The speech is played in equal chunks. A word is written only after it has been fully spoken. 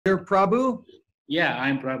You're Prabu? Yeah,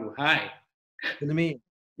 I'm Prabu. Hi. Good to meet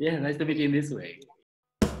you. Yeah, nice to meet you in this way.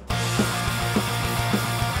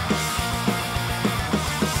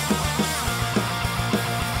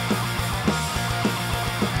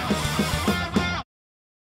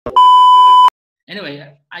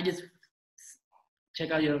 Anyway, I just check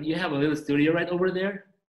out you have a little studio right over there?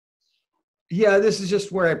 Yeah, this is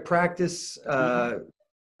just where I practice, and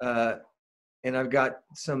I've got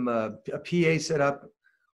some a PA set up.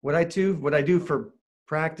 What I do for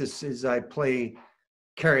practice is I play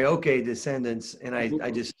karaoke Descendents, and I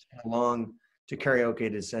just sing along to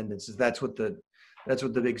karaoke Descendents. That's what the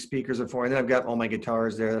big speakers are for. And then I've got all my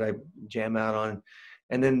guitars there that I jam out on.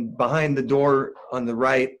 And then behind the door on the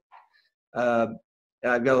right, I've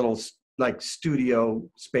got a little like studio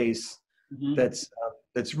space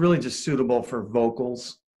that's really just suitable for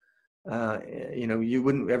vocals. You know, you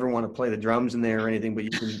wouldn't ever want to play the drums in there or anything, but you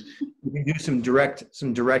can do some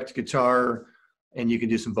direct guitar, and you can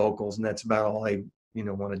do some vocals, and that's about all I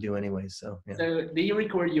want to do anyway. So yeah. So do you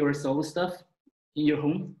record your solo stuff in your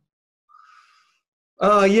home?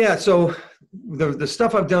 Yeah. So the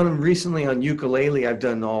stuff I've done recently on ukulele, I've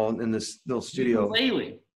done all in this little studio.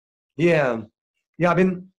 Ukulele. Yeah. I've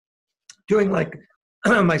been doing like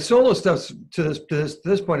my solo stuff to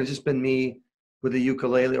this point has just been me with a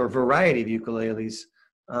ukulele or variety of ukuleles,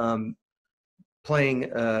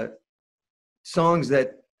 playing songs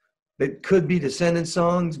that could be Descendant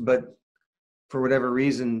songs, but for whatever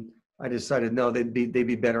reason, I decided no, they'd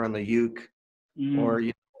be better on the uke, or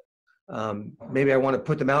maybe I want to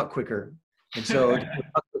put them out quicker, and so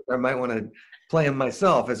I might want to play them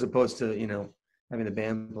myself as opposed to having the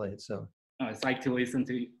band play it. So it's like to listen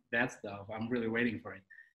to that stuff. I'm really waiting for it.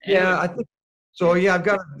 Anyway. Yeah, I think so. Yeah,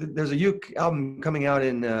 there's a uke album coming out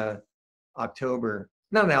in October.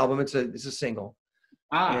 Not an album, it's a single.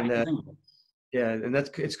 And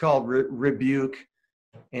it's called Rebuke,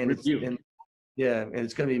 and it's going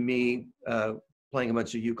to be me playing a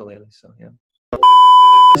bunch of ukuleles. So yeah.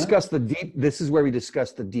 This is where we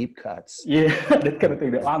discuss the deep cuts. Yeah, that kind of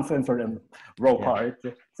thing, the uncensored and raw part.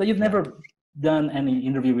 So you've never done any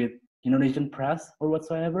interview with Indonesian press or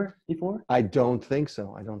whatsoever before? I don't think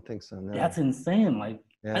so. No. That's insane. Like,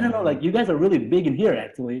 I don't know, like you guys are really big in here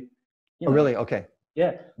actually. Oh, really? Okay.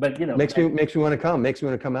 Yeah, but makes me want to come. Makes me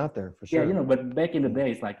want to come out there for sure. Yeah, but back in the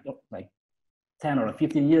days, like 10 or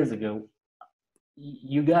 15 years ago,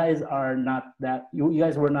 you guys are not that. You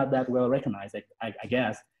guys were not that well recognized, I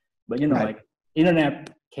guess. But right. Like internet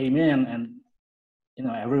came in, and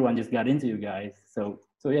everyone just got into you guys. So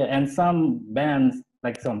yeah, and some bands,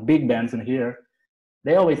 like some big bands in here,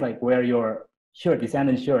 they always like wear your shirt,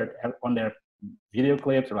 Descendant shirt, on their video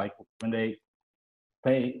clips or like when they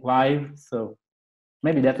play live. So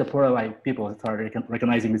maybe that's the part like people started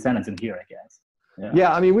recognizing Descendants in here, I guess.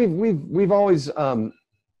 Yeah, I mean we've always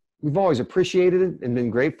appreciated it and been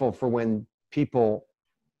grateful for when people,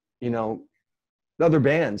 other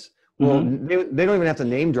bands. Well, they don't even have to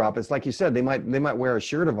name drop. It's like you said, they might wear a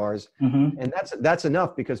shirt of ours, and that's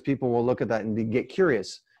enough because people will look at that and get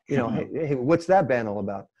curious. Hey, what's that band all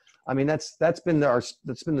about? I mean, that's been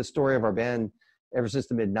the story of our band ever since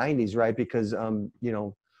the mid '90s, right? Because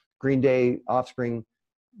Green Day, Offspring,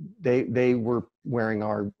 they were wearing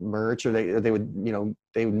our merch, or they would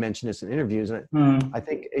mention this in interviews, and I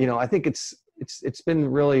think it's been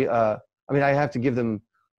really. I mean, I have to give them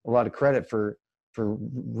a lot of credit for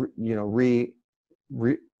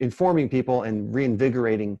informing people and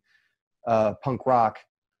reinvigorating punk rock,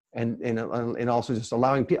 and also just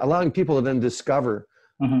allowing people to then discover,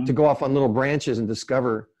 to go off on little branches and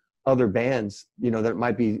discover other bands that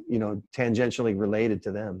might be tangentially related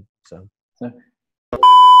to them. So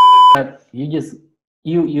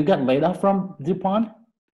you got laid off from DuPont?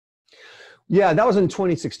 Yeah, that was in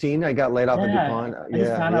 2016. I got laid off at DuPont. I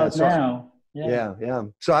just found out now. Yeah.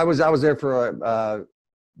 So I was there for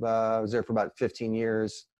about 15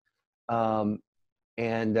 years, and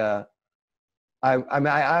I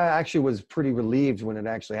actually was pretty relieved when it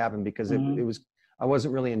actually happened because I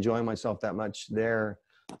wasn't really enjoying myself that much there.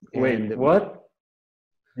 Wait, what?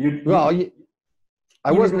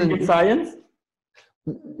 I wasn't in science.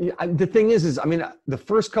 The thing is I mean, the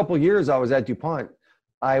first couple of years I was at DuPont,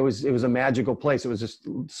 it was a magical place. It was just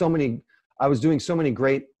I was doing so many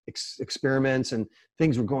great experiments, and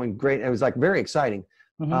things were going great. It was like very exciting.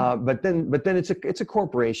 But then it's a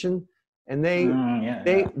corporation, and they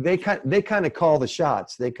kind of call the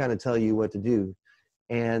shots. They kind of tell you what to do,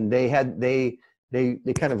 and they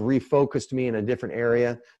kind of refocused me in a different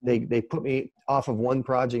area. They put me off of one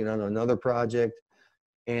project and on another project,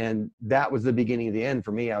 and that was the beginning of the end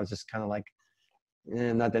for me. I was just kind of like,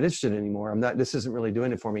 I'm not that interested anymore. This isn't really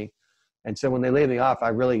doing it for me. And so when they laid me off,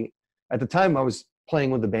 at the time I was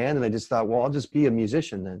playing with the band, and I just thought, well, I'll just be a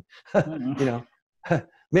musician then. You know,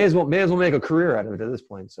 may as well make a career out of it at this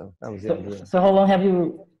point. So that was the idea. So how long have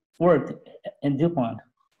you worked in DuPont?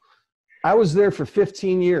 I was there for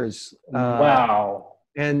 15 years. Wow.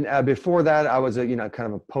 And before that, I was kind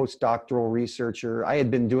of a postdoctoral researcher. I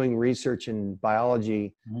had been doing research in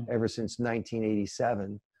biology ever since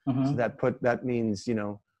 1987. So that means,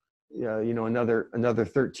 another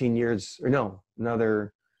 13 years, or no,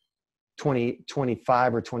 another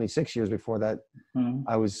 25 or 26 years before that,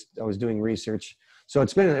 I was doing research. So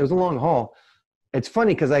it was a long haul. It's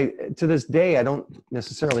funny because to this day, I don't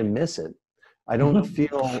necessarily miss it. I don't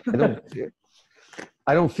feel like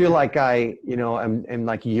I'm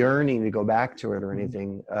like yearning to go back to it or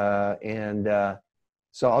anything.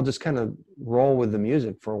 So I'll just kind of roll with the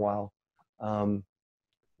music for a while.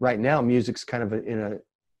 Right now, music's kind of in a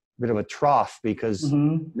bit of a trough because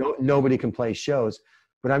nobody can play shows,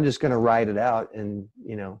 but I'm just going to ride it out and,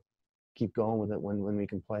 keep going with it when we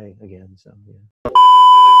can play again. So, yeah.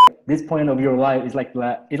 This point of your life is like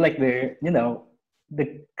the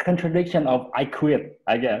contradiction of I quit,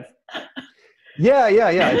 I guess. Yeah.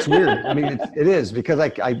 It's weird. I mean, it is, because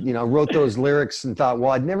I wrote those lyrics and thought,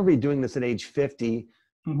 well, I'd never be doing this at age 50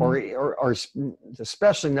 or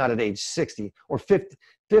especially not at age 60 or 50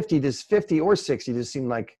 or 60 just seemed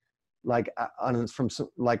like out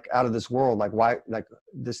of this world. Like, why, like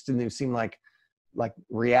this didn't even seem like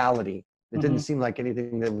reality. It didn't seem like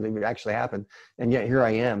anything that would actually happen. And yet here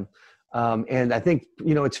I am. And I think,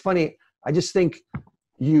 it's funny. I just think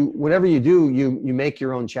whatever you do, you make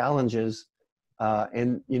your own challenges.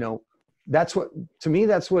 And that's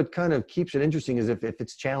what kind of keeps it interesting, is if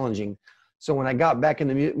it's challenging. So when I got back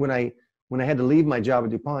into when I had to leave my job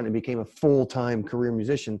at DuPont and became a full-time career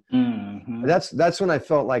musician, that's when I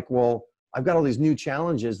felt like, well, I've got all these new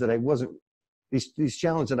challenges that these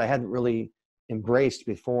challenges that I hadn't really embraced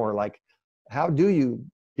before. Like, how do you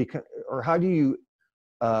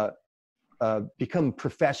become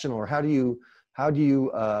professional, or how do you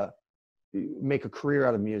make a career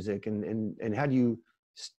out of music, and how do you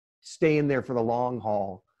stay in there for the long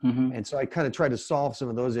haul? And so I kind of tried to solve some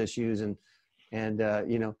of those issues, and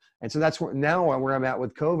so that's where I'm at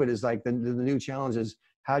with COVID, is like the new challenge is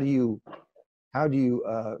how do you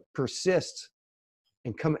persist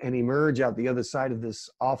and come and emerge out the other side of this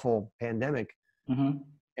awful pandemic,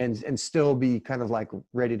 and still be kind of like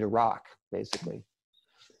ready to rock, basically.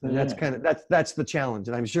 And that's the challenge,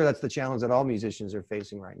 and I'm sure that's the challenge that all musicians are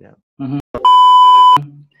facing right now.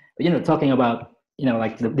 Talking about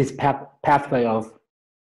like this pathway of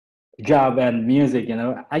job and music,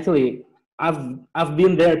 actually I've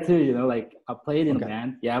been there too. Like I played in a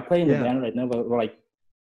band. Yeah, I play in a band right now for like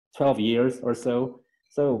 12 years or so.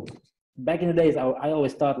 So back in the days, I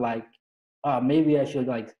always thought like, maybe I should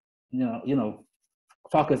like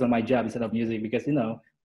focus on my job instead of music, because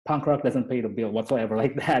punk rock doesn't pay the bill whatsoever,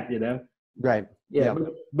 like that. Right. Yeah.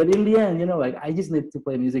 But in the end, like I just need to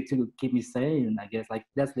play music to keep me sane. I guess like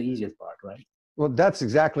that's the easiest part, right? Well, that's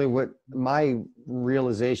exactly what my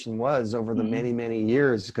realization was over the many, many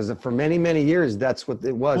years, because for many, many years, that's what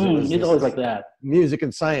it was. It's always like that. Music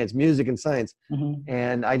and science.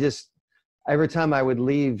 And every time I would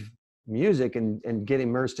leave music and get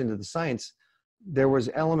immersed into the science, there was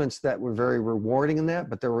elements that were very rewarding in that,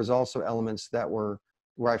 but there was also elements that were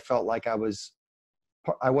where I felt like I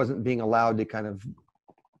wasn't being allowed to kind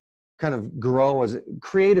of grow,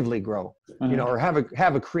 creatively grow, or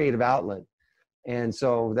have a creative outlet. And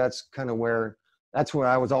so that's kind of where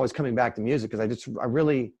I was always coming back to music, because I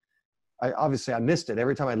missed it.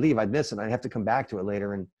 Every time I leave, I'd miss it. I'd have to come back to it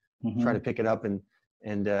later and try to pick it up. And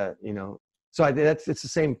so it's the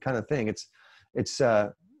same kind of thing.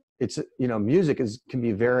 Music can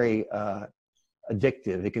be very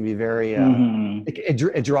addictive. It can be very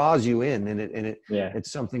it draws you in, and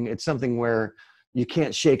it's something where you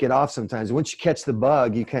can't shake it off sometimes. Once you catch the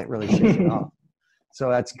bug, you can't really shake it off. So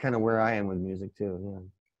that's kind of where I am with music too.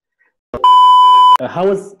 How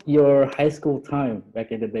was your high school time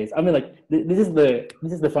back in the days? I mean, like this is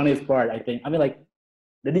the funniest part, I think. I mean, like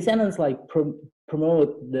the Descendents like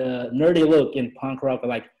promote the nerdy look in punk rock,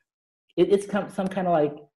 like it's some kind of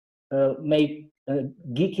like make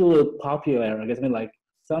geeky look popular, I guess. I mean, like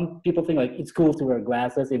some people think like it's cool to wear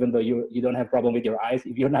glasses, even though you don't have problem with your eyes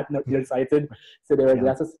if you're not nearsighted, so they wear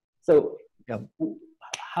glasses. So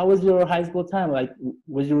how was your high school time? Like,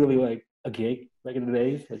 was you really like a geek back in the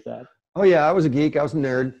days like that? Oh yeah, I was a geek. I was a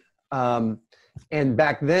nerd. And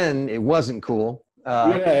back then it wasn't cool.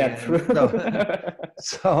 True.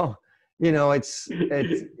 So you know, I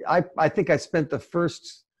think I spent the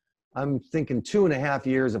first, I'm thinking 2.5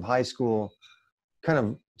 years of high school kind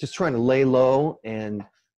of just trying to lay low and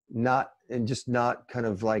just not kind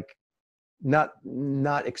of like, not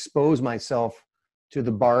expose myself to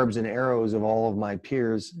the barbs and arrows of all of my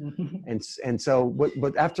peers. And so,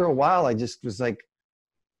 but after a while, I just was like,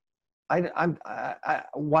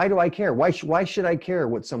 why do I care? Why should I care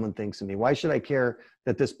what someone thinks of me? Why should I care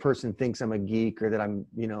that this person thinks I'm a geek, or that I'm,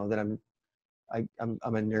 you know, that I'm a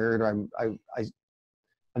nerd, or I'm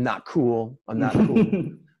not cool. I'm not cool.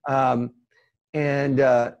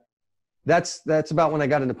 That's about when I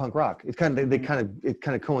got into punk rock. It kind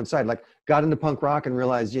of coincided. Like, got into punk rock and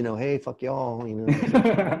realized, you know, hey, fuck y'all, you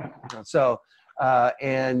know. So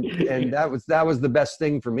and that was the best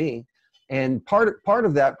thing for me. And part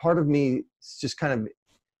of me is just kind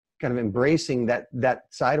of embracing that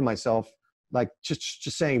side of myself, like just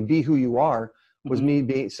saying, be who you are, was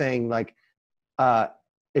me saying like, I'm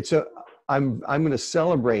going to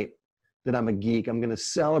celebrate that I'm a geek. I'm going to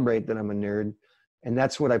celebrate that I'm a nerd. And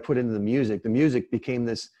that's what I put into the music. The music became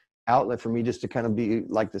this outlet for me just to kind of be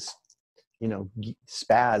like this, you know,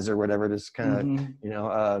 spaz or whatever, just kind of, you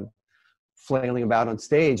know, flailing about on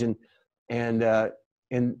stage. And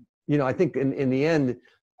you know, I think in the end,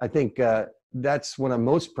 I think that's what I'm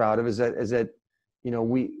most proud of, is that, you know,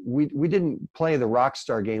 we didn't play the rock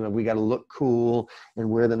star game of we got to look cool and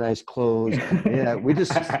wear the nice clothes. Yeah, we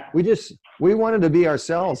wanted to be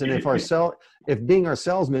ourselves. And if being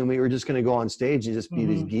ourselves meant we were just going to go on stage and just be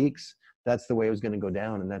these geeks, that's the way it was going to go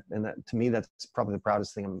down. And that to me, that's probably the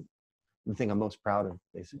proudest thing. The thing I'm most proud of,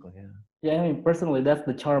 basically. Yeah. Yeah, I mean, personally, that's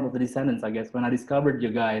the charm of the Descendents, I guess. When I discovered you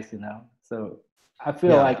guys, you know, so I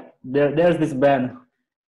feel like there's this band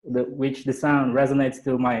which the sound resonates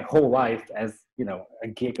to my whole life as, you know, a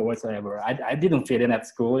geek or whatsoever. I didn't fit in at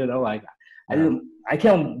school, you know, like I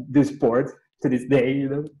can't do sports to this day, you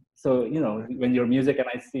know. So, you know, when your music and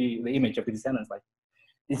I see the image of the Descendents, like,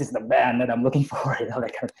 this is the band that I'm looking for, you know,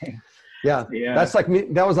 that kind of thing. Yeah. That's like me.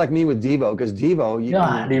 That was like me with Devo, because Devo,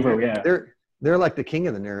 they're like the king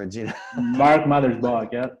of the nerds, you know. Mark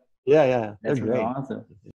Mothersbaugh, yeah. Yeah. That's they're really great. awesome.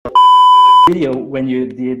 Video when you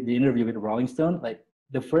did the interview with Rolling Stone, like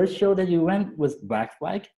the first show that you went was Black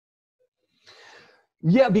Flag.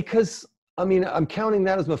 Yeah, because I mean, I'm counting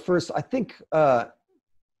that as my first. I think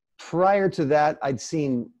prior to that, I'd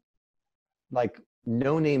seen like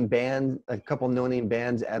no-name band, a couple no-name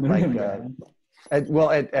bands at like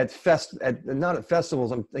not at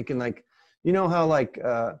festivals. I'm thinking like, you know how like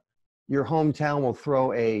your hometown will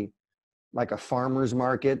throw a farmer's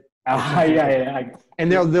market.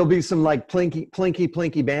 And there'll be some like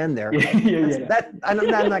plinky band there.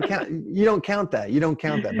 I'm not counting. You don't count that.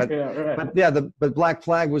 But Black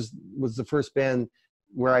Flag was the first band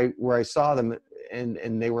where I saw them,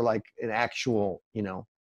 and they were like an actual, you know,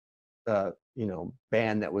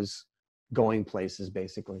 band that was going places,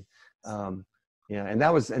 basically. And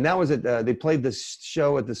that was at they played this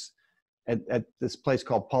show at this place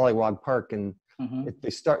called Pollywog Park, and they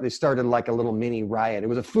started like a little mini riot. It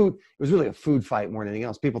was really a food fight more than anything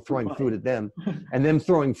else. People throwing food at them, and them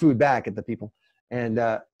throwing food back at the people. And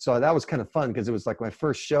so that was kind of fun, because it was like my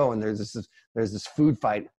first show, and there's this food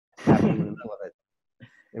fight happening in the middle of it.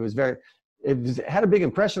 It had a big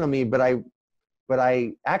impression on me, but I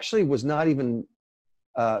actually was not even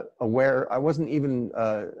aware. I wasn't even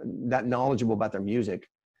that knowledgeable about their music,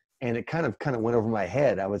 and it kind of went over my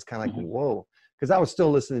head. I was kind of like, whoa. Because I was still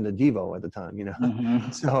listening to Devo at the time, you know.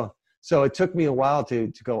 So it took me a while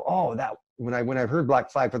to go, oh, that when I heard Black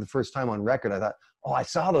Flag for the first time on record, I thought, oh, I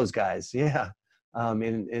saw those guys, yeah.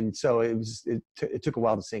 And so it took a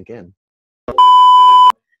while to sink in.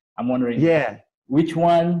 I'm wondering, which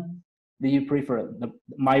one do you prefer, the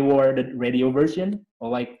My War, the radio version, or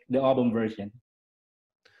like the album version?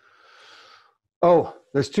 Oh,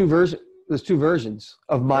 there's two versions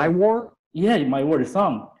of My War. Yeah, My War, the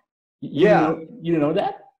song. You know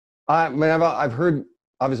that? I mean, I've heard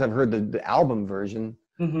the album version.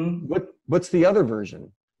 What's the other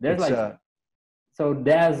version? There's so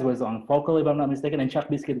Dez was on vocal, if I'm not mistaken, and Chuck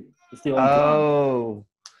Biscuit is still on drum.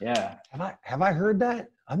 Yeah. Have I heard that?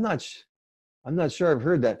 I'm not sure I've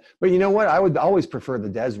heard that. But you know what? I would always prefer the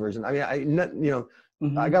Dez version. I mean,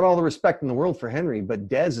 I got all the respect in the world for Henry, but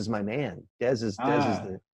Dez is my man. Dez is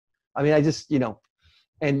the. I mean, I just, you know,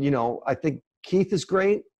 and you know, I think Keith is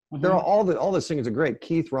great. They're all the singers are great.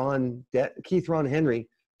 Keith, Ron, Henry,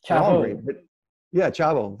 they're all great. But yeah,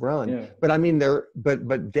 Chavo, Ron. Yeah. But I mean,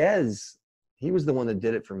 but Dez, he was the one that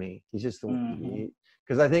did it for me. He's just the one,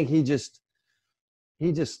 because I think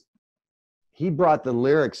he brought the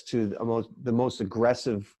lyrics to the most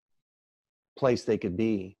aggressive place they could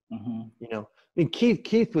be. You know, I mean,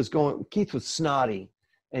 Keith was snotty,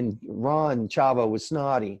 and Ron Chavo was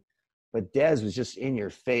snotty, but Dez was just in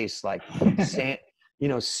your face, like sand, you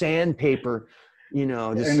know, sandpaper, you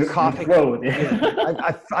know, just coughing.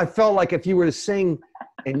 I felt like if you were to sing,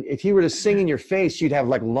 and if he were to sing in your face, you'd have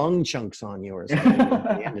like lung chunks on you or something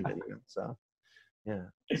at the end of it. You know? So, yeah.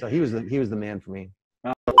 So he was the man for me.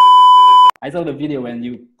 I saw the video when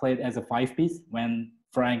you played as a 5-piece when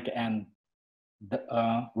Frank and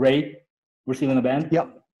Ray were still in the band.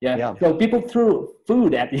 Yep. Yeah. So people threw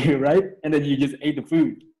food at you, right? And then you just ate the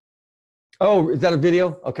food. Oh, is that a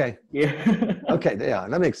video? Okay. Yeah. Okay. Yeah,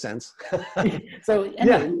 that makes sense. So,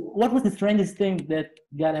 anyway, what was the strangest thing that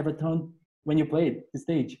God ever told when you played the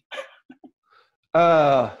stage?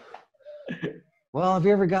 Well, have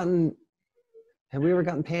we ever gotten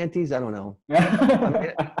panties? I don't know.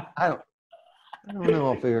 I don't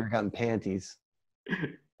know if we've ever gotten panties.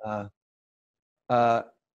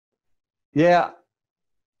 Yeah,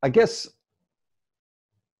 I guess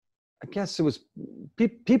it was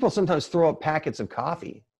people sometimes throw up packets of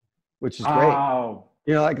coffee, which is great. Oh.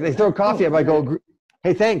 You know, like they throw coffee up, I go,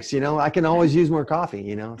 hey, thanks. You know, I can always use more coffee.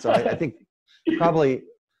 You know, so I think probably,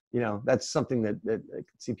 you know, that's something that I can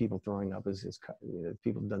see people throwing up is you know,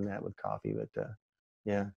 people have done that with coffee, but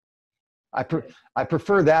yeah. I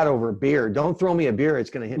prefer that over beer. Don't throw me a beer; it's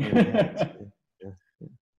going to hit me in the head.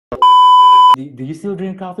 Do you still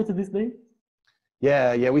drink coffee to this day?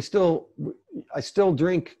 Yeah. I still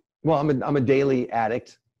drink. Well, I'm a daily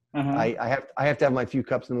addict. I have to have my few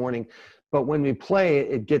cups in the morning, but when we play,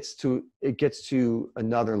 it gets to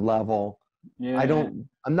another level. Yeah.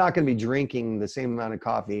 I'm not going to be drinking the same amount of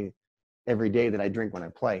coffee every day that I drink when I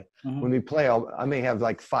play. When we play, I may have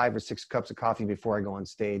like 5 or 6 cups of coffee before I go on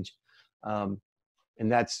stage.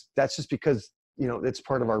 And that's just because, you know, it's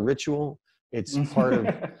part of our ritual. It's part of,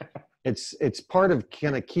 it's part of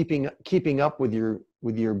kind of keeping up with your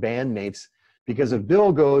bandmates, because if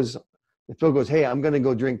Bill goes, hey, I'm going to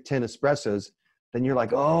go drink 10 espressos, then you're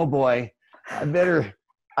like, oh boy,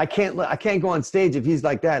 I can't go on stage if he's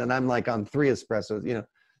like that. And I'm like on 3 espressos, you know?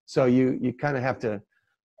 So you kind of have to,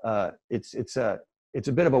 it's a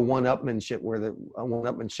bit of a one-upmanship where,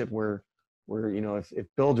 you know, if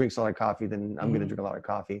Bill drinks a lot of coffee, then I'm going to drink a lot of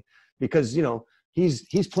coffee, because, you know,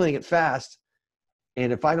 he's playing it fast.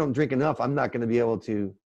 And if I don't drink enough, I'm not going to be able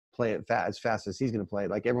to play it as fast as he's going to play it.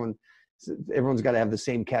 Like everyone's got to have the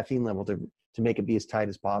same caffeine level to make it be as tight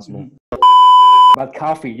as possible. About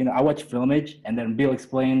coffee, you know, I watched Filmage, and then Bill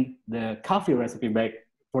explained the coffee recipe back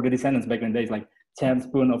for the Descendents back in the days, like 10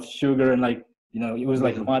 spoons of sugar, and like, you know, it was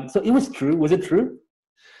like mud. So it was true. Was it true?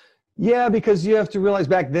 Yeah, because you have to realize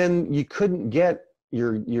back then you couldn't get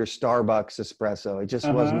your Starbucks espresso. It just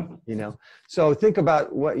wasn't, you know. So think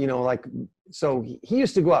about what, you know, like, so he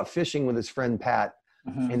used to go out fishing with his friend Pat,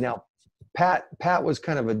 and now Pat was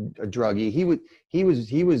kind of a druggie. He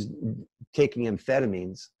was taking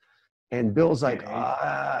amphetamines, and Bill's like,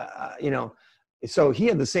 you know, so he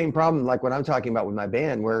had the same problem like what I'm talking about with my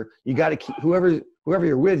band, where you got to keep whoever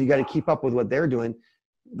you're with, you got to keep up with what they're doing.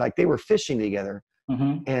 Like they were fishing together.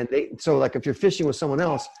 And so like if you're fishing with someone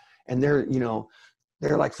else and they're, you know,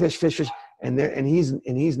 they're like fish, and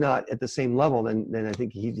he's not at the same level, then I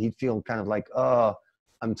think he'd feel kind of like, oh,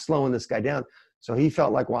 I'm slowing this guy down. So he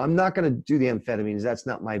felt like, well, I'm not going to do the amphetamines. That's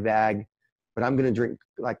not my bag, but I'm going to drink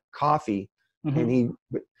like coffee. And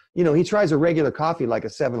you know, he tries a regular coffee, like a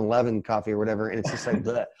 7-Eleven coffee or whatever. And it's just like,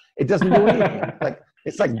 bleh. It doesn't do anything.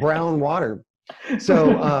 It's like brown water.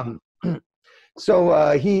 So,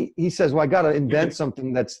 he says, well, I got to invent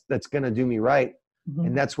something that's going to do me right.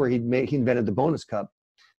 And that's where he invented the bonus cup.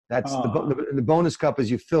 That's the bonus cup is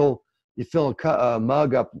you fill a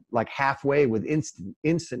mug up like halfway with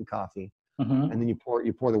instant coffee. And then you pour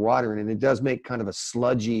the water in, and it does make kind of a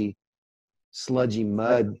sludgy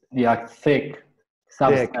mud. Yeah, thick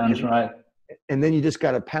substance, right? And then you just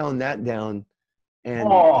got to pound that down, and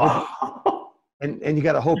and you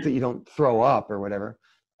got to hope that you don't throw up or whatever.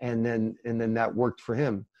 And then that worked for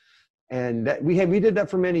him, and that we did that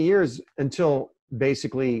for many years until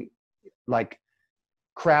basically like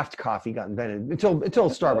craft coffee got invented, until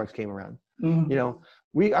Starbucks came around. You know,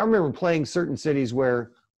 I remember playing certain cities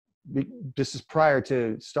where this is prior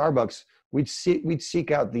to Starbucks. We'd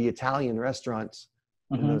seek out the Italian restaurants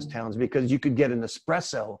in those towns, because you could get an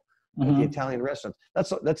espresso at the Italian restaurants.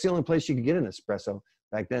 That's the only place you could get an espresso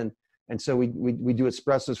back then. And so we do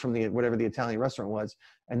espressos from whatever the Italian restaurant was.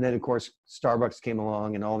 And then of course Starbucks came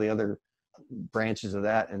along and all the other branches of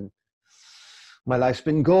that. And my life's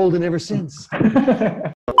been golden ever since.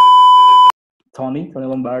 Tony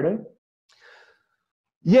Lombardo.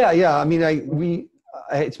 Yeah. I mean,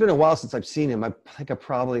 it's been a while since I've seen him. I think I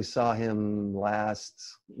probably saw him last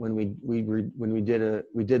when we did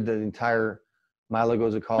the entire Milo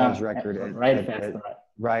Goes to College record at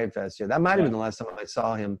Riot Fest. Yeah, that might have been the last time I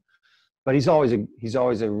saw him. But he's always a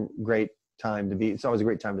great time to be. It's always a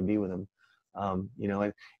great time to be with him. You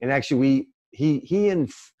know, and actually he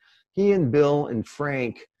and Bill and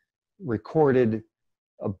Frank recorded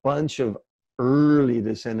a bunch of early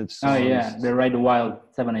Descendents songs. Oh yeah, the Ride the Wild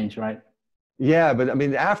 7-inch, right? Yeah, but I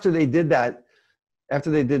mean, after they did that,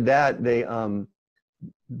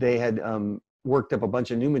 they had worked up a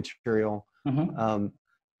bunch of new material. And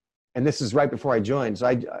this is right before I joined. So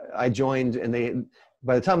I joined, and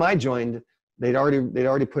by the time I joined, they'd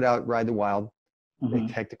already put out Ride the Wild,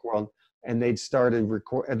 Big Hectic World, and they'd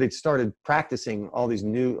started practicing all these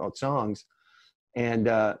new songs, and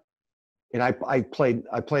I played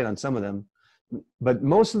on some of them, but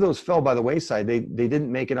most of those fell by the wayside. They didn't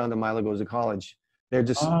make it onto Milo Goes to College. They're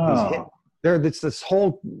just it's this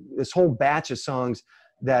whole batch of songs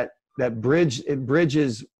that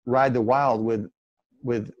bridges Ride the Wild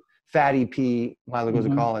with Fat EP, Milo Goes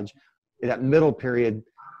to College, that middle period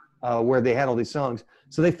where they had all these songs.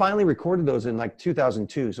 So they finally recorded those in like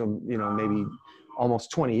 2002. So, you know, maybe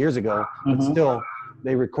almost 20 years ago, but still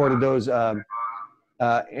they recorded those.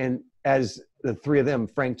 And as the three of them,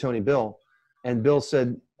 Frank, Tony, Bill, and Bill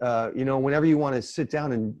said, you know, whenever you want to sit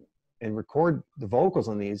down and record the vocals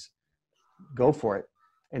on these, go for it.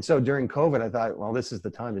 And so during COVID, I thought, well, this is the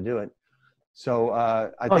time to do it. So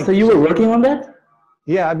I think. So you were working on that?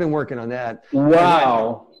 Yeah, I've been working on that.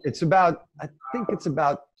 Wow. I think it's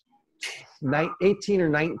about 18 or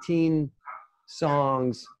 19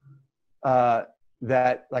 songs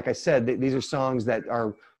that, like I said, these are songs that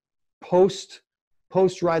are post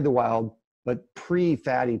Ride the Wild, but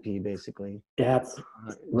pre-Fat EP, basically. That's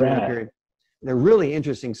rad. They're really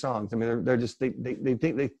interesting songs. I mean, they're just,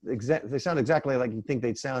 they sound exactly like you think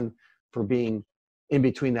they'd sound for being in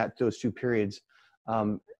between those two periods.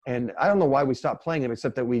 And I don't know why we stopped playing them,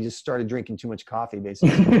 except that we just started drinking too much coffee,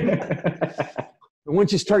 basically. But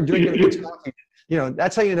once you start drinking too much coffee, you know,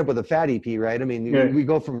 that's how you end up with a Fat EP, right? I mean, you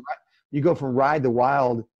go from Ride the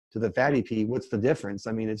Wild to the Fat EP. What's the difference?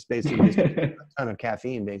 I mean, it's basically just a ton of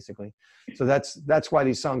caffeine, basically. So that's why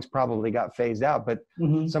these songs probably got phased out. But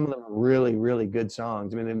some of them are really, really good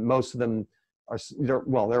songs. I mean, most of them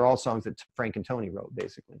they're all songs that Frank and Tony wrote,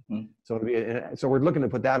 basically. So we're looking to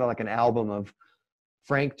put that on like an album of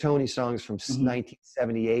Frank, Tony songs from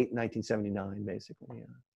 1978, 1979, basically. Yeah.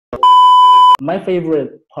 My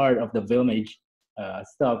favorite part of the Village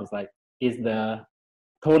stuff is the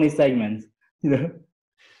Tony segment, you know.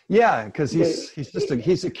 Yeah, because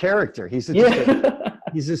he's a character. He's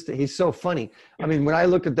so funny. I mean, when I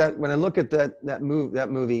look at that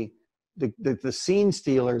movie, the scene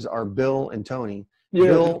stealers are Bill and Tony.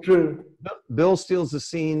 Yeah, true. Bill steals the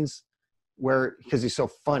scenes because he's so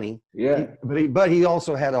funny. Yeah. But he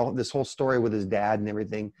also had this whole story with his dad and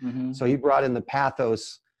everything. So he brought in the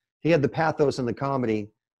pathos. He had the pathos and the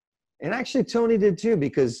comedy, and actually Tony did too,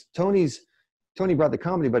 because Tony brought the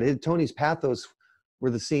comedy, but Tony's pathos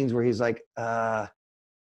were the scenes where he's like, I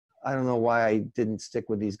don't know why I didn't stick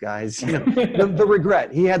with these guys. You know, the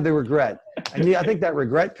regret. He had the regret, and I think that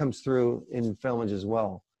regret comes through in Filmage as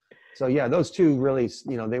well. So yeah, those two really,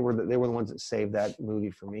 you know, they were the ones that saved that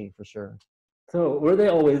movie for me, for sure. So were they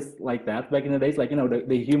always like that back in the days? Like, you know,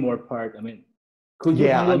 the humor part. I mean, could you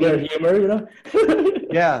handle their humor? You know?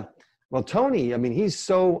 Yeah. Well, Tony, I mean, he's just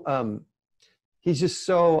so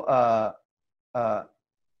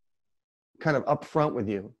kind of upfront with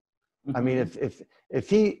you. I mean, if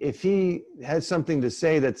he has something to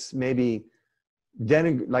say that's maybe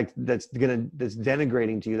that's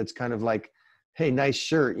denigrating to you, that's kind of like, hey, nice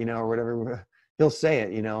shirt, you know, or whatever, he'll say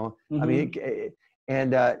it, you know. I mean,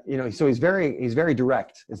 you know, so he's very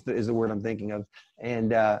direct is the word I'm thinking of.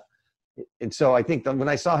 And so I think when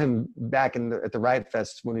I saw him back at the Riot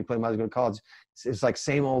Fest when we played Milo Goes to College, it's like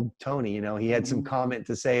same old Tony, you know. He had some comment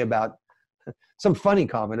to say about, some funny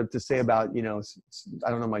comment to say about, you know, I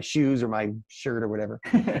don't know, my shoes or my shirt or whatever.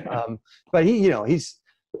 But he, you know, he's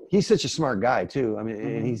such a smart guy too. I mean,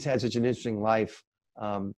 and he's had such an interesting life.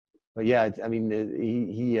 But yeah, I mean,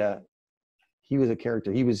 he was a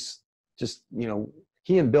character. He was just, you know,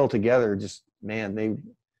 he and Bill together, just, man,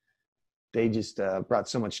 they just brought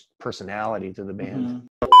so much personality to the band.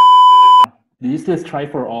 Do you still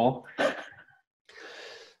strive for all?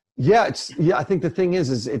 Yeah, I think the thing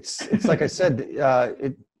is it's like I said,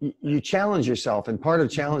 you challenge yourself, and part of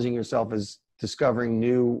challenging yourself is discovering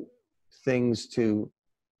new things to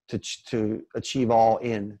achieve all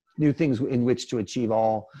in, new things in which to achieve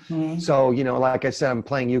all. So, you know, like I said, I'm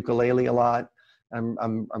playing ukulele a lot.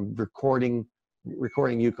 I'm recording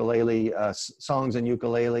ukulele songs on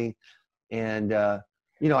ukulele, and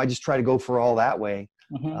you know, I just try to go for all that way.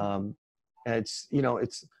 And it's, you know,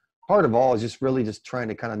 it's part of all is just really just trying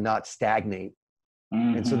to kind of not stagnate.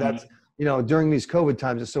 And so that's, you know, during these COVID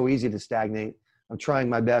times, it's so easy to stagnate. I'm trying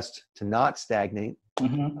my best to not stagnate. We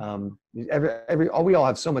all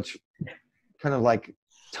have so much kind of like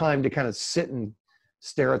time to kind of sit and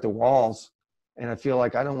stare at the walls. And I feel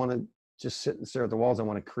like I don't want to just sit and stare at the walls. I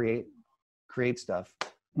want to create stuff.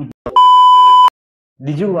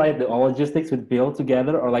 Did you write the all logistics with Bill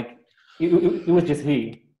together, or like it was just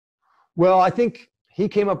he? Well, I think he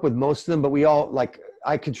came up with most of them, but we all, like,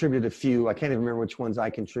 I contributed a few. I can't even remember which ones I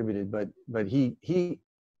contributed, but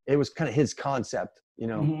it was kind of his concept, you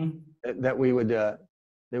know, that we would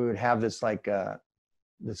have this like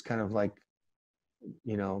this kind of like,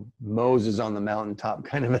 you know, Moses on the mountaintop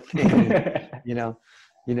kind of a thing, you know,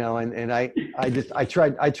 and I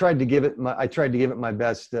tried to give it my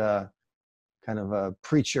best kind of a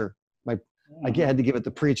preacher. I had to give it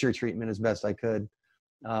the preacher treatment as best I could.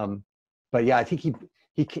 But yeah, I think he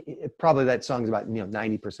probably that song's about, you know,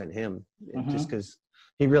 90% him, just because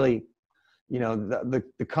he really, you know,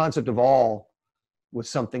 the concept of all was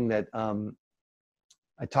something that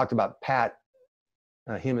I talked about Pat,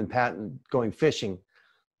 him and Pat going fishing,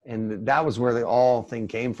 and that was where the all thing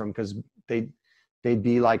came from, because they'd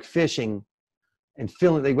be like fishing and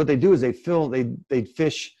filling. What they do is they'd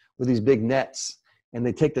fish with these big nets, and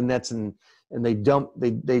they take the nets and they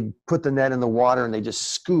put the net in the water, and they just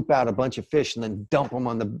scoop out a bunch of fish and then dump them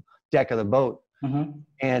on the deck of the boat.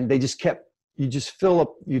 And they just you'd fill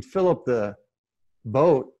up the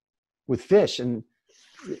boat with fish, and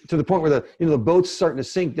to the point where the boat's starting to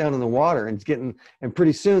sink down in the water, and and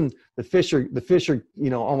pretty soon the fish are, you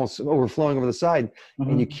know, almost overflowing over the side,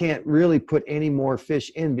 and you can't really put any more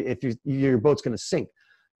fish in if your boat's going to sink.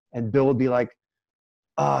 And Bill would be like,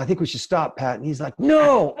 I think we should stop, Pat. And he's like,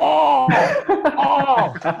 no, all.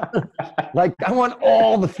 Like, I want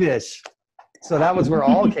all the fish. So that was where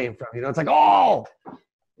all came from. You know, it's like all.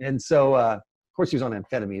 And so, of course, he was on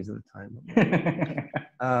amphetamines at the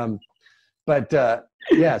time.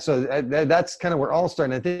 Yeah, so that's kind of where all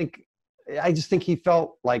started. I just think he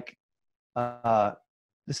felt like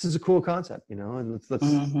this is a cool concept, you know, and let's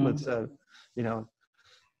you know,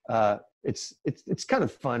 it's kind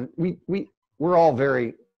of fun. We're all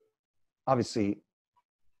very, obviously,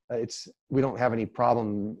 we don't have any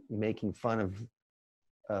problem making fun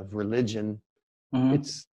of religion.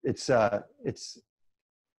 It's a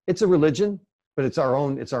religion, but it's our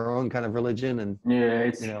own kind of religion, and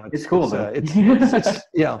yeah, you know, it's cool. It's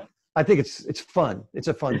you know, I think it's fun. It's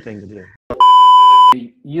a fun thing to do.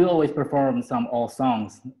 You always perform some all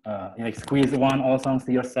songs, you like squeeze one all songs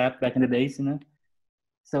to your set back in the days, you know.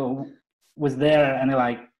 So was there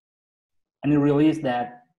any release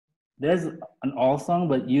that there's an all song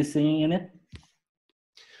but you singing in it?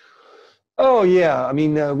 Oh yeah, I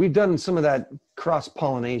mean, we've done some of that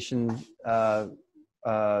cross-pollination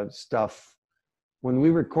stuff. When we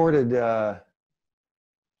recorded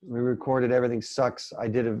Everything Sucks, I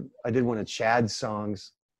did one of Chad's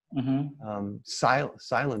songs,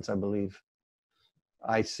 Silence, I believe.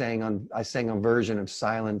 I sang a version of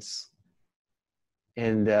Silence,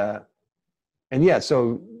 and yeah,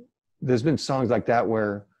 so there's been songs like that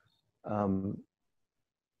where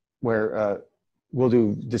we'll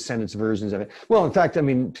do Descendents versions of it. Well, in fact, I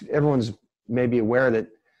mean, everyone's maybe aware that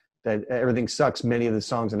Everything Sucks, many of the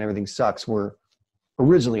songs on Everything Sucks were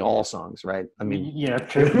originally all songs, right? I mean, yeah,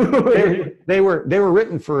 true. they were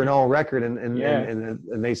written for an all record,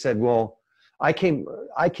 and they said, well, I came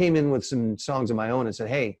in with some songs of my own and said,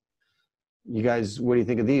 hey, you guys, what do you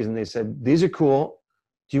think of these? And they said, these are cool.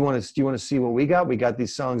 Do you want to see what we got? We got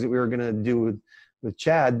these songs that we were going to do with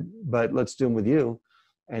Chad, but let's do them with you.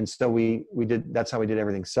 And so we did. That's how we did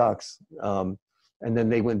Everything Sucks. And then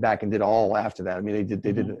they went back and did all after that. I mean, we did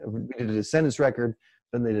a Descendents record,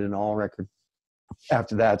 then they did an all record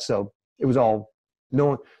after that. So it was all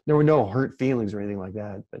there were no hurt feelings or anything like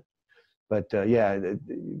that. But yeah.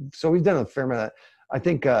 So we've done a fair amount of that. I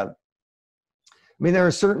think. I mean, there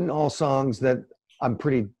are certain all songs that I'm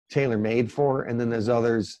pretty tailor-made for, and then there's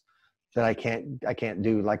others that I can't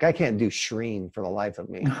do. Like, I can't do Shreen for the life of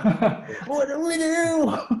me. What do we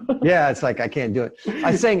do? Yeah, it's like I can't do it.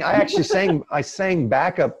 I sang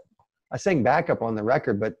backup on the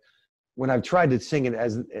record, but when I've tried to sing it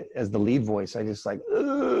as the lead voice, I just like,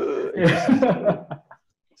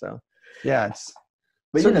 so yeah, it's.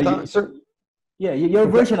 But your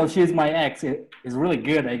version of "She's My Ex" is really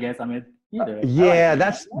good, I guess. I mean, yeah,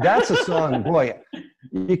 that's a song, boy.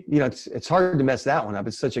 You know, it's hard to mess that one up.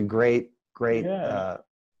 It's such a great great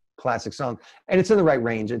classic song, and it's in the right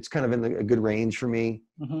range. It's kind of in a good range for me,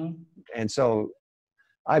 and so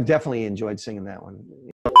I've definitely enjoyed singing that one.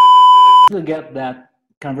 To get that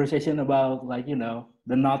conversation about, like, you know,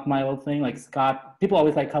 the not Milo thing, like Scott, people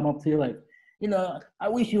always like come up to you like, you know, I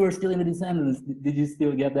wish you were still in the Descendents. Did you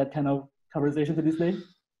still get that kind of conversation to this day?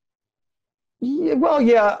 Yeah, well,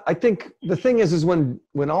 yeah. I think the thing is when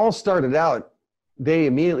all started out, they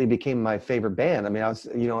immediately became my favorite band. I mean, I was,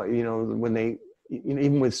 you know, when they,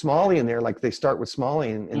 even with Smalley in there, like they start with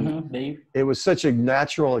Smalley, and it was such a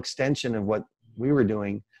natural extension of what we were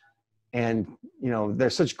doing. And, you know, they're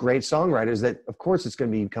such great songwriters that of course it's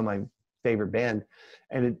going to become my favorite band.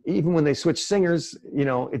 And even when they switched singers, you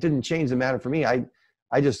know, it didn't change the matter for me. I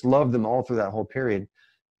just loved them all through that whole period.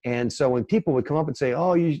 And so when people would come up and say,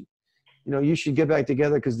 oh, you know, you should get back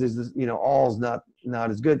together because there's this, you know, all's not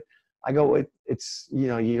as good. I go, it's, you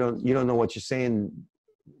know, you don't know what you're saying,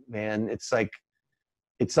 man. It's like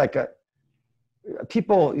a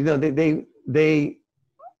people, you know,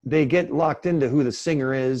 they get locked into who the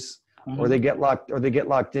singer is, or they get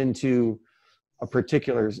locked into a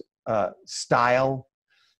particular style.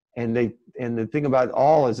 And the thing about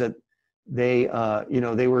all is that they, you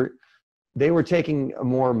know, they were taking a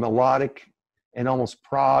more melodic and almost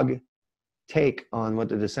prog take on what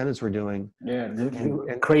the Descendents were doing. Yeah,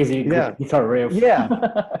 and crazy guitar riff. Yeah.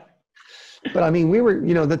 But I mean, we were,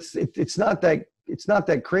 you know, it's not that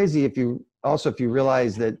crazy if you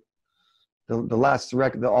realize that the last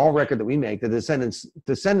record, the all record that we make, the Descendents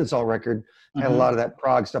all record, had a lot of that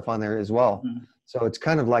prog stuff on there as well. So it's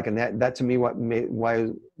kind of like that to me, why it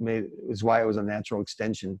was a natural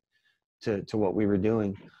extension to what we were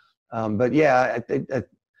doing. But yeah,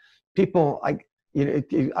 people, I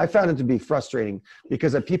found it to be frustrating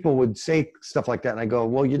because people would say stuff like that, and I go,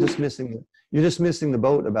 well, you're just missing the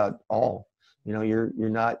boat about all. You know, you're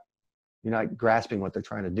not grasping what they're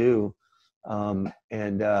trying to do,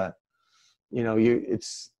 you know,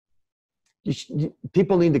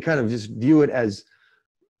 people need to kind of just view it as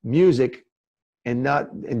music and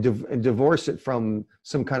divorce it from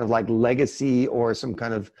some kind of like legacy or some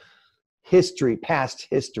kind of past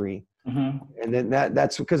history. And then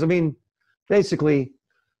that's because, I mean, basically,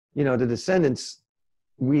 you know, the Descendents,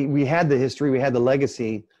 we had the history, we had the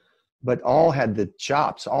legacy, but all had the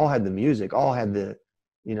chops, all had the music, all had the,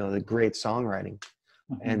 you know, the great songwriting.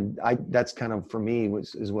 And that's kind of, for me,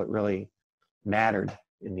 is what really mattered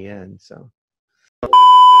in the end. So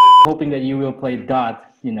hoping that you will play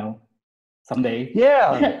Dot, you know, someday.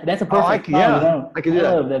 Yeah. That's a perfect song. Yeah, you know? I can do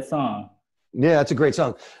that. I love that song. Yeah, it's a great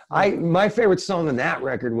song. My favorite song on that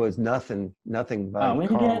record was Nothing by when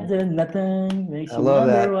Carl. you get there, nothing makes I you love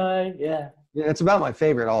wonder that. why. Yeah. Yeah, it's about my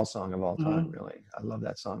favorite all song of all time, really. I love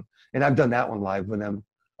that song. And I've done that one live with them.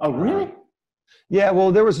 Oh, really? Yeah,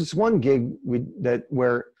 well, there was this one gig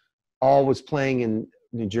where All was playing in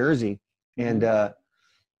New Jersey, and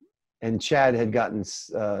Chad had gotten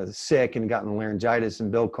sick and gotten laryngitis,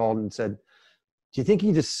 and Bill called and said, do you think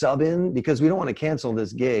you just sub in? Because we don't want to cancel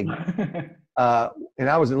this gig. And I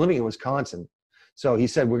was living in Wisconsin. So he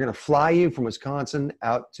said, we're going to fly you from Wisconsin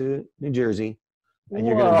out to New Jersey, and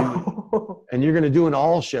you're going to do an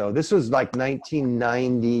all show. This was like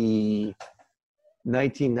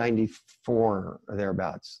 1994 or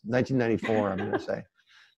thereabouts, 1994, I'm going to say.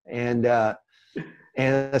 And I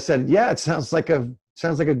said, yeah, it sounds like a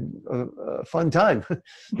fun time,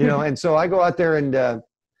 you know? And so I go out there and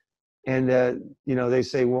you know, they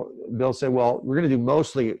say, well, Bill said, well, we're going to do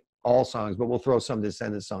mostly all songs, but we'll throw some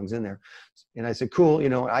Descendants songs in there. And I said, cool. You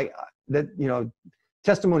know, you know,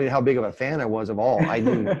 testimony to how big of a fan I was of all. I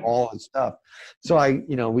knew all the stuff. So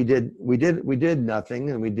you know, we did Nothing,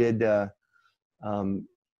 and we did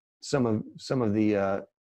some of the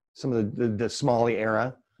Smalley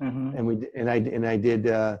era, and I did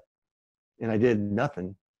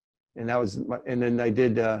Nothing, and that was, and then I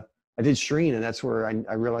did Shreen, and that's where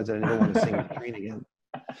I realized I didn't want to sing Shreen again.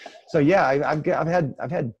 So yeah, I've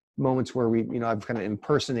had moments where I've kind of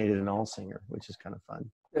impersonated an all singer, which is kind of fun.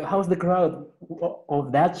 How's the crowd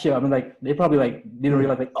of that show? I mean, like, they probably like didn't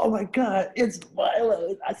realize, like, oh my God, it's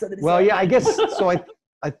Milo. I said it. Well, yeah, I guess so.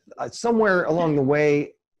 I somewhere along the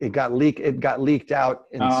way it got leaked out,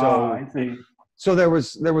 and I see. So there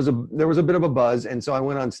was a bit of a buzz, and so I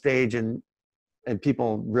went on stage and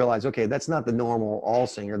people realized, okay, that's not the normal all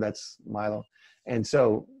singer, that's Milo, and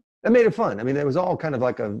so that made it fun. I mean, it was all kind of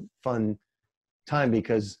like a fun time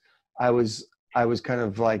because I was kind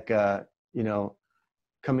of like you know,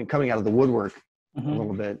 coming out of the woodwork a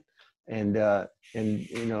little bit, and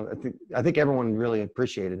you know, I think everyone really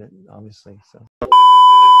appreciated it, obviously. So.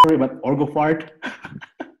 Sorry about Orgo Fart.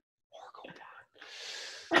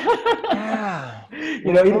 Yeah.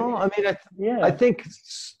 You know, Well, I mean, yeah. I think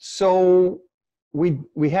so.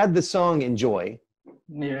 We had the song "Enjoy,"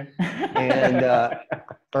 Yeah. and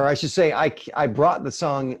or I should say, I brought the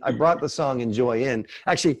song "Enjoy" in.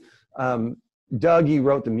 Actually, Doug, he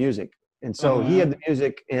wrote the music, and so he had the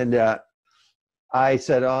music, and I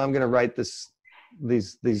said, "Oh, I'm going to write these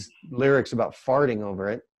lyrics about farting over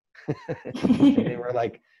it." And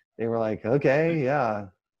they were like, "Okay, yeah,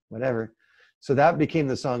 whatever." So that became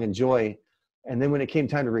the song "Enjoy," and then when it came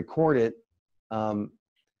time to record it,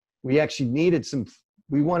 we actually needed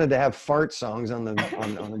we wanted to have fart songs on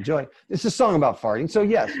Enjoy. It's a song about farting, so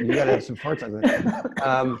yes, you got to have some fart songs.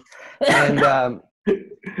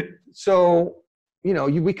 So you know,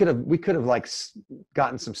 we could have like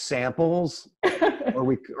gotten some samples, or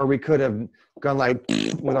we could have gone like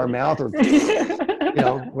with our mouth, or you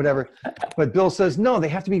know, whatever. But Bill says no, they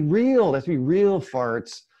have to be real. They have to be real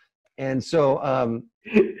farts. And so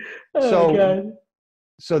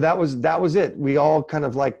so that was it. We all kind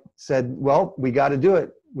of like said, well, we got to do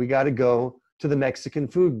it. We got to go to the Mexican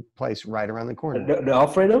food place right around the corner. The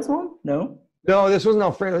Alfredo's one? No, this wasn't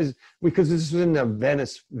Alfredo's, because this was in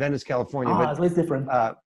Venice, California. But it's different.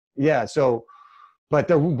 yeah. So, but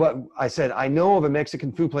I said, I know of a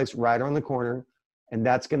Mexican food place right around the corner, and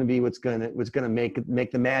that's going to be what's going to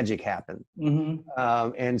make the magic happen.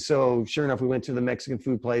 And so, sure enough, we went to the Mexican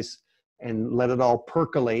food place and let it all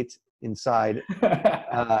percolate inside.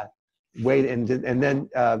 And then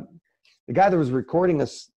the guy that was recording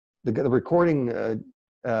us, the recording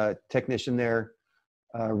technician there,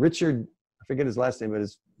 Richard, I forget his last name, but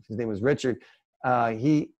his name was Richard.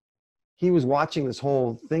 He was watching this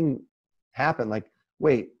whole thing happen. Like,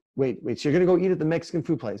 wait, so you're gonna go eat at the Mexican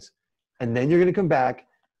food place, and then you're gonna come back,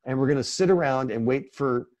 and we're gonna sit around and wait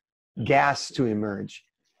for gas to emerge.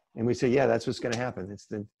 And we say, yeah, that's what's gonna happen.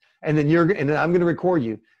 And then I'm gonna record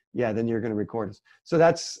you. Yeah, then you're going to record us.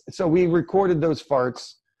 So we recorded those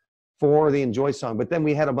farts for the Enjoy song, but then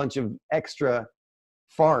we had a bunch of extra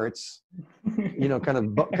farts, you know, kind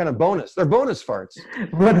of bonus. They're bonus farts.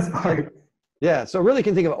 Bonus farts. Yeah. So really,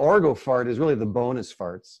 can think of Orgo fart is really the bonus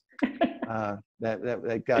farts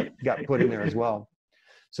that got put in there as well.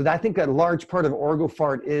 So I think a large part of Orgo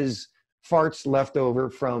fart is farts left over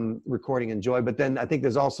from recording Enjoy, but then I think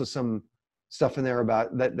there's also some stuff in there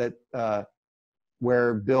about that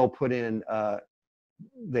where Bill put in,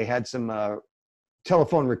 they had some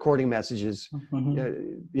telephone recording messages,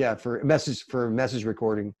 for message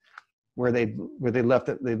recording, where they left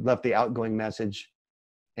the outgoing message,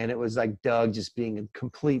 and it was like Doug just being a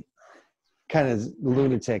complete kind of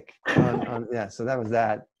lunatic. So that was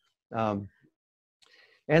that, and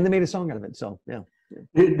they made a song out of it. So yeah.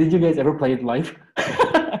 Did you guys ever play it live?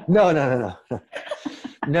 No.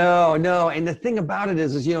 No. And the thing about it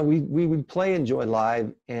is, you know, we would play Enjoy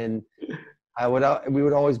live, and we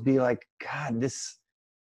would always be like, God, this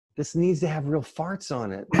needs to have real farts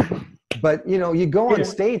on it. But you know, you go on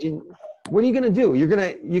stage, and what are you gonna do?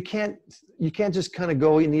 You can't just kind of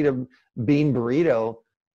go and eat a bean burrito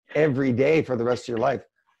every day for the rest of your life.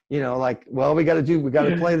 You know, like, well, we got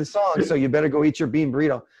to play the song, so you better go eat your bean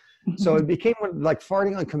burrito. So it became like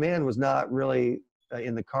farting on command was not really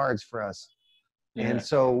in the cards for us. Yeah. And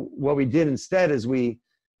so what we did instead is we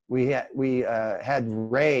had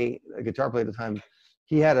Ray, a guitar player at the time.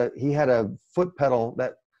 He had a foot pedal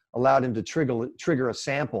that allowed him to trigger a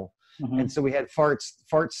sample, and so we had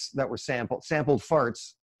farts that were sampled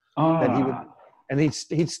farts that he would, and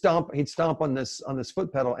he'd stomp on this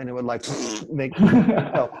foot pedal, and it would like make.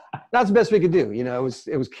 So that's the best we could do. You know,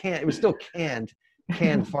 it was still canned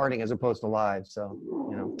farting as opposed to live. So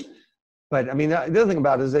you know, but I mean the other thing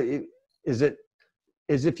about it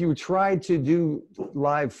is if you tried to do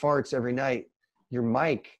live farts every night, your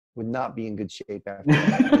mic would not be in good shape after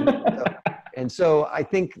that. And so I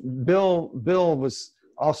think Bill was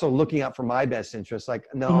also looking out for my best interest. Like,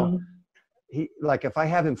 no, if I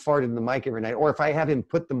have him fart in the mic every night, or if I have him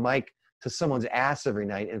put the mic to someone's ass every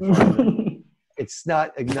night and fart it's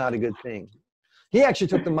not a good thing. He actually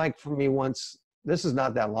took the mic from me once. This is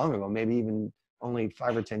not that long ago, maybe even only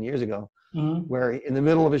 5 or 10 years ago, where in the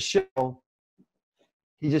middle of a show,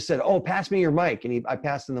 he just said, "Oh, pass me your mic," and I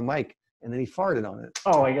passed him the mic, and then he farted on it.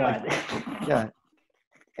 Oh my God! Like, yeah,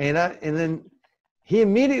 and then he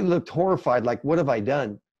immediately looked horrified, like, "What have I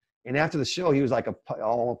done?" And after the show, he was like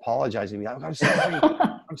all apologizing to me. I'm sorry.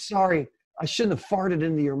 I'm sorry. I shouldn't have farted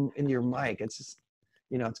into your mic. It's just,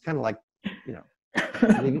 you know, it's kind of like, you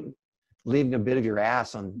know, leaving a bit of your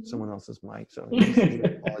ass on someone else's mic. So he's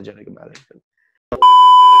apologetic about it.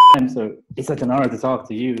 So it's such an honor to talk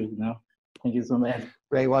to you. You know, thank you so much.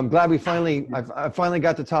 Great. Well, I'm glad I finally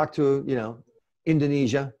got to talk to, you know,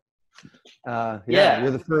 Indonesia. Yeah,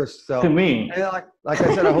 you're the first. So to me, like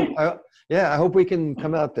I said, I hope we can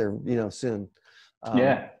come out there, soon.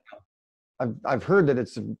 Yeah. I've heard that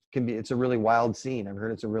it's a really wild scene. I've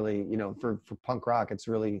heard it's a really, for punk rock, it's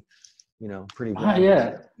really, pretty wild.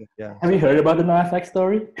 Yeah. Have you heard about the NoFX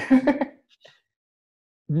story?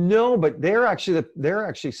 No, but they're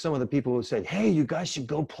actually some of the people who said, "Hey, you guys should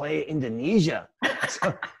go play Indonesia."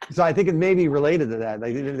 So I think it may be related to that.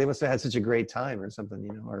 They must have had such a great time or something,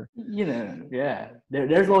 or yeah.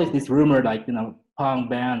 There's always this rumor, like punk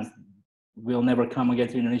bands will never come again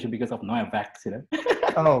to Indonesia because of NoFX.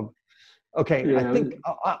 Oh, okay. Yeah. I think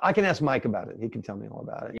I can ask Mike about it. He can tell me all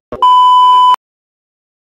about it.